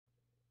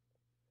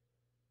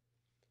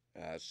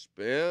I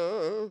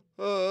spent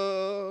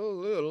a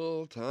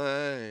little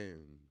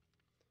time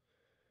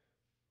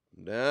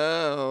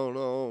down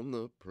on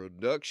the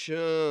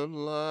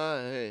production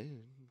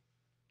line.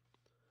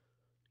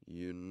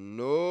 You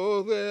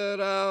know that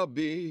I'll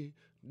be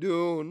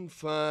doing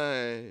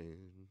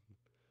fine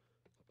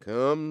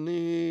come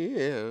the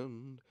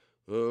end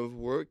of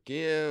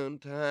working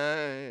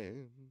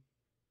time.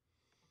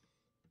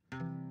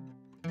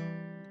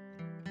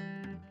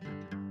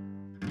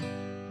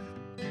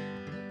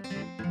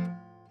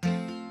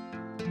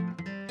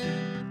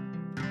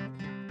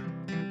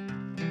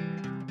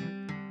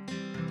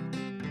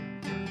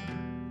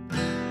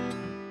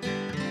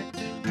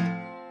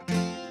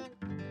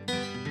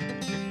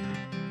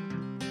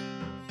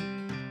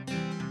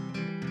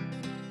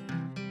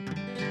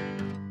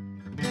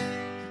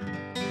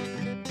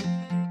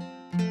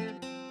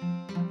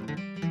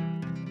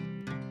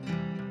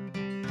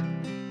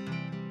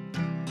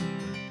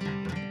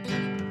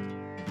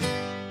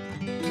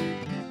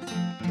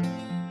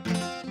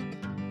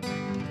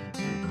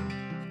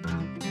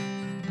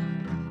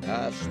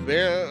 I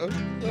spent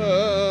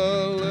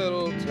a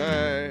little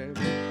time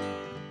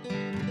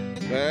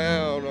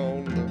down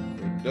on the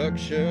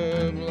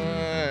production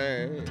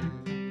line.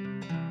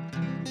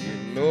 You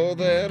know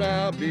that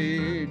I'll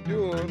be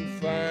doing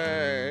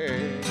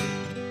fine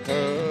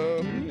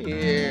come the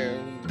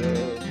end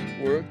of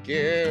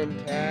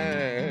working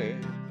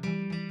time.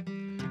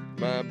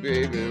 My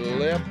baby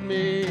left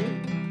me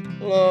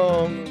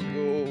long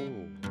ago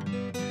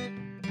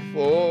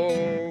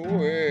for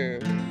where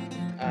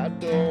I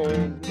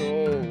don't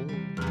know.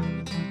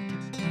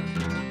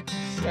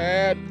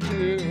 Sad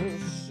to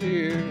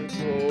see her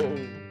go,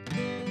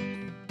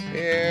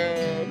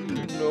 and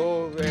you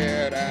know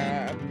that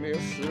I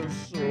miss her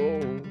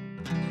so.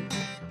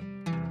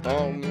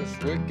 On this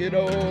wicked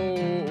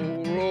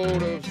old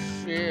road of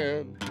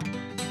sin,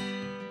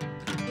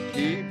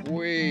 keep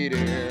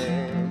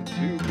waiting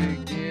to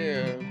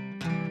begin.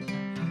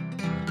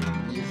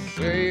 You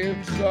say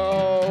it's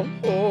all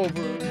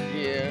over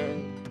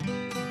again,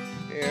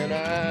 and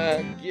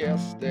I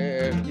guess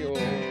that you're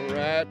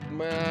right,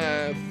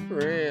 my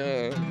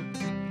friend.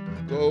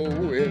 Go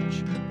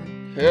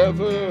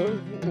whichever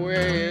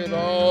way at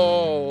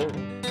all,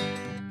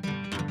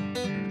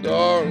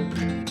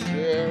 darling,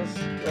 just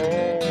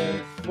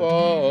don't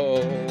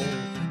fall,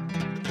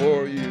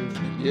 for you've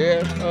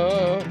yet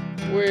a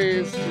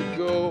ways to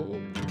go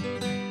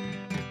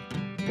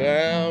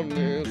down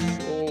this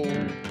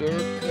old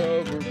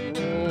dirt-covered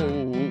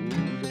road.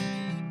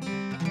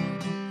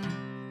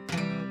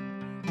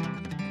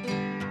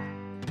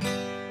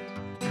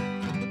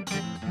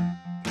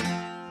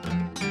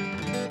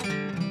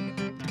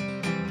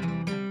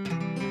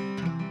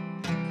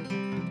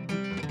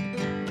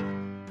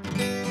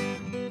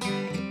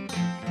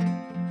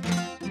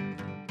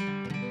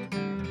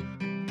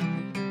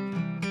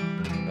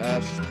 I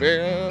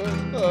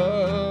spent a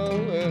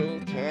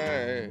little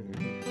time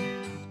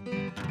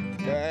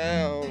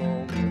down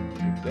on the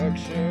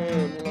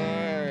production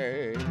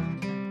line.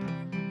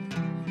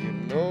 You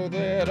know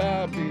that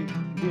I'll be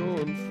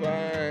doing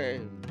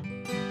fine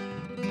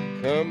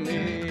come the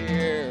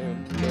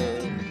end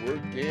of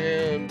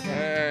working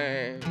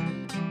time.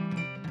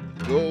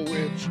 Go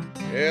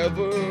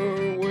whichever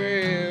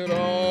way at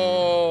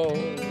all,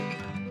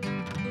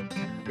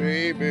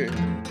 baby,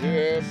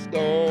 just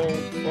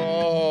don't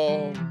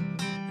fall.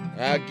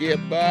 I get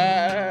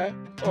by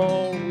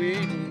on weed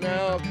and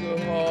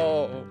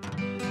alcohol,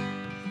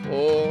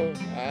 or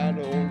I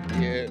don't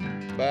get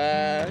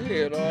by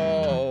at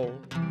all.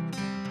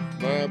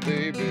 My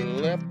baby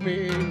left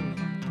me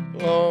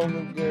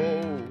long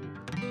ago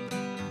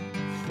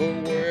for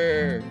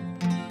where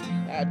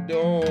I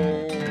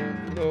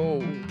don't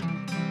know.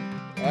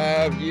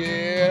 I've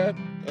yet